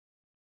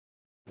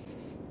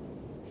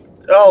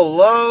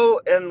Hello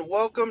and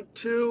welcome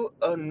to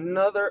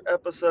another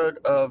episode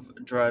of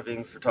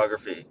Driving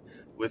Photography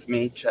with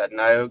me, Chad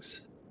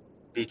Niox,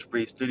 Beach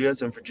Breeze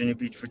Studios in Virginia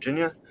Beach,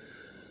 Virginia.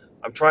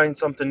 I'm trying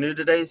something new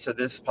today, so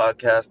this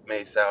podcast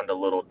may sound a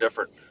little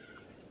different.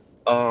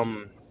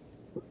 Um,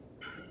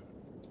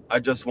 I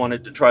just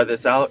wanted to try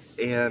this out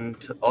and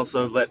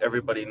also let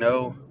everybody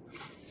know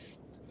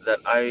that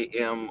I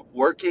am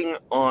working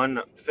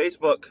on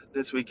Facebook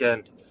this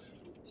weekend.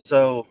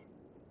 So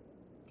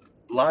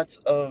lots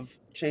of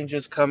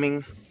changes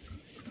coming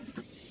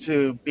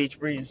to Beach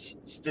Breeze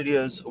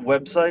Studios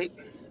website,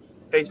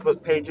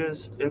 Facebook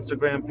pages,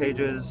 Instagram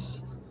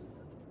pages,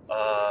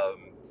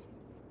 um,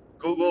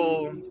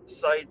 Google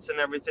sites, and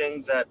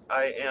everything that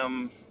I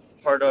am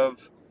part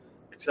of,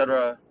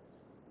 etc.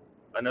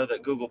 I know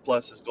that Google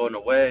Plus is going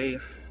away,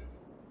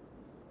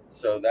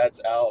 so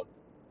that's out.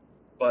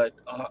 But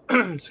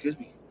excuse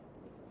me.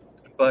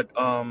 But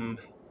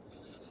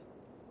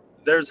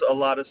there's a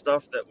lot of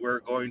stuff that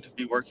we're going to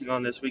be working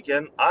on this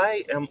weekend.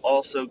 I am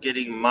also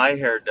getting my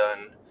hair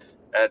done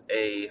at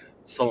a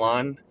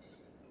salon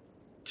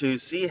to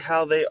see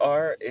how they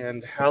are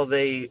and how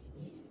they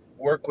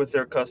work with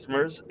their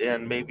customers,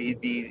 and maybe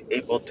be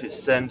able to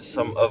send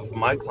some of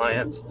my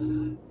clients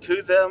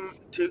to them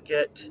to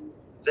get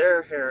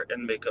their hair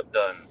and makeup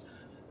done,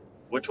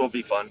 which will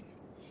be fun.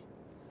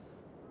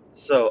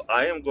 So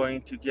I am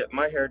going to get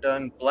my hair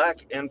done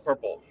black and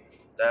purple.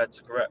 That's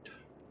correct.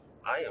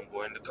 I am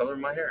going to color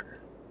my hair.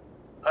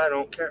 I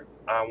don't care.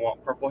 I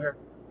want purple hair.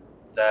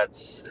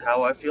 That's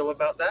how I feel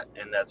about that,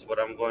 and that's what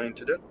I'm going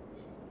to do.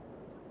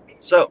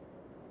 So,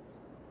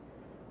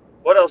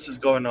 what else is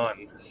going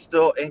on?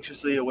 Still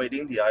anxiously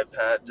awaiting the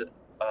iPad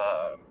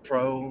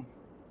Pro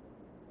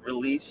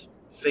release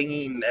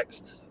thingy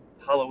next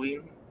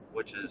Halloween,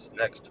 which is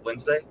next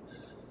Wednesday.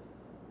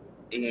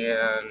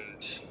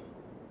 And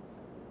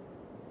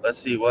let's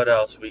see what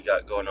else we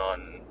got going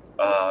on.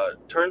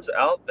 Turns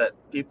out that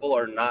people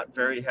are not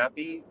very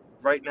happy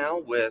right now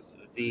with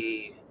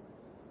the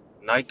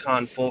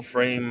Nikon full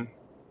frame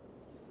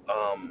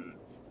um,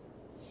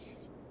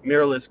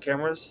 mirrorless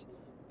cameras,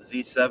 the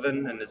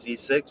Z7 and the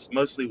Z6.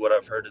 Mostly what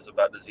I've heard is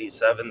about the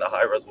Z7, the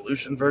high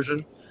resolution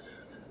version.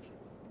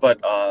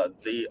 But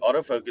the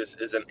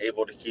autofocus isn't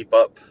able to keep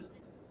up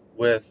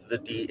with the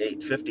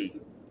D850.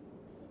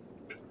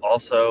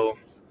 Also,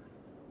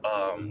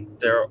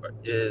 there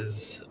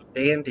is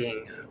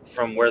banding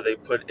from where they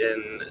put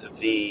in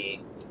the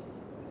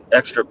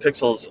extra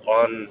pixels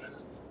on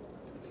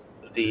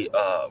the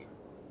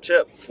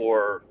chip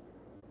for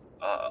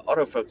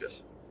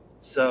autofocus.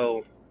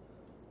 So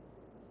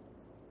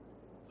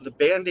the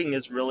banding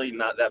is really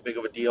not that big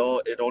of a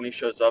deal. It only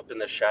shows up in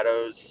the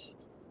shadows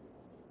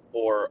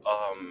or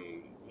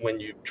when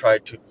you try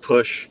to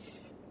push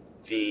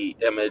the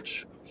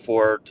image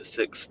 4 to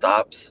 6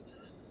 stops.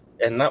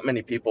 And not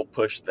many people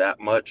push that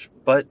much,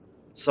 but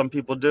some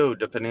people do,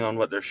 depending on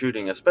what they're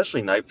shooting,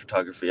 especially night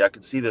photography. I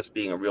could see this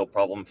being a real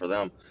problem for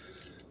them.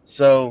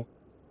 So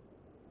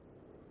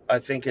I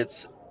think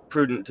it's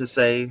prudent to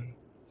say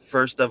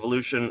first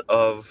evolution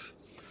of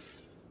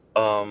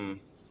um,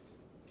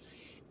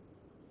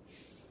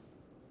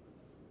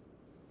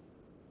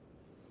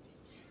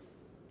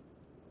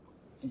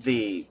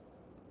 the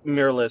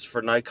mirrorless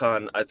for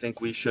Nikon. I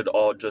think we should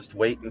all just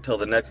wait until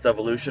the next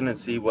evolution and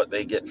see what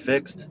they get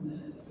fixed.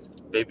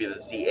 Maybe the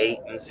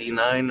Z8 and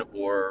Z9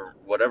 or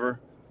whatever.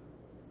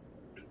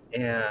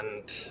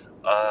 And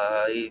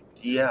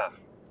yeah,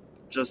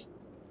 just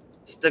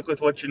stick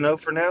with what you know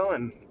for now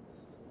and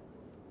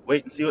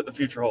wait and see what the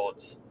future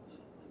holds.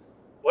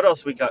 What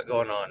else we got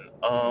going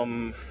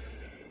on?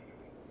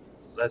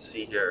 Let's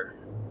see here.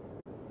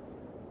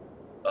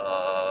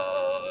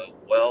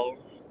 Well,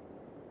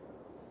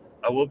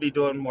 I will be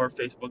doing more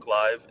Facebook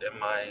Live in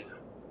my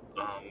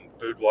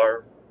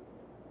boudoir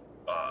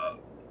uh,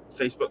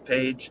 Facebook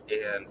page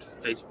and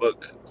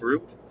Facebook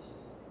group.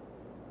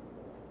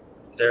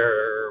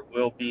 There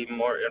will be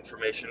more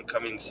information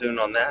coming soon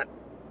on that.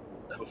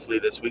 Hopefully,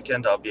 this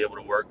weekend I'll be able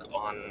to work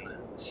on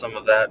some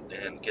of that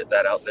and get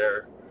that out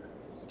there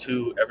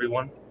to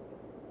everyone.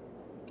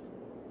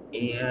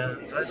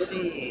 And let's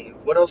see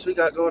what else we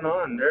got going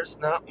on. There's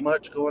not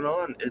much going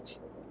on. It's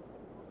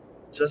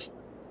just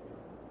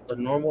a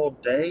normal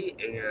day,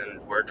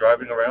 and we're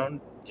driving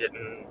around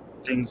getting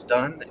things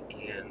done,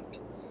 and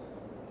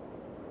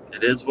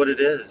it is what it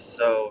is.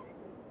 So,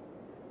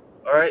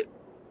 all right,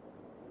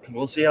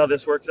 we'll see how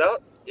this works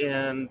out,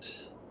 and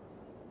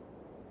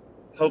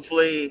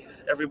hopefully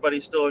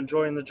everybody's still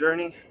enjoying the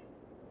journey.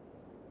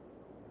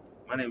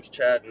 My name's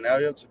Chad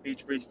Nalyux of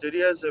Beach Breeze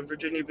Studios in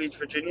Virginia Beach,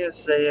 Virginia,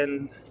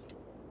 saying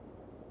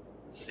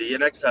see you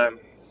next time.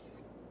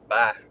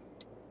 Bye.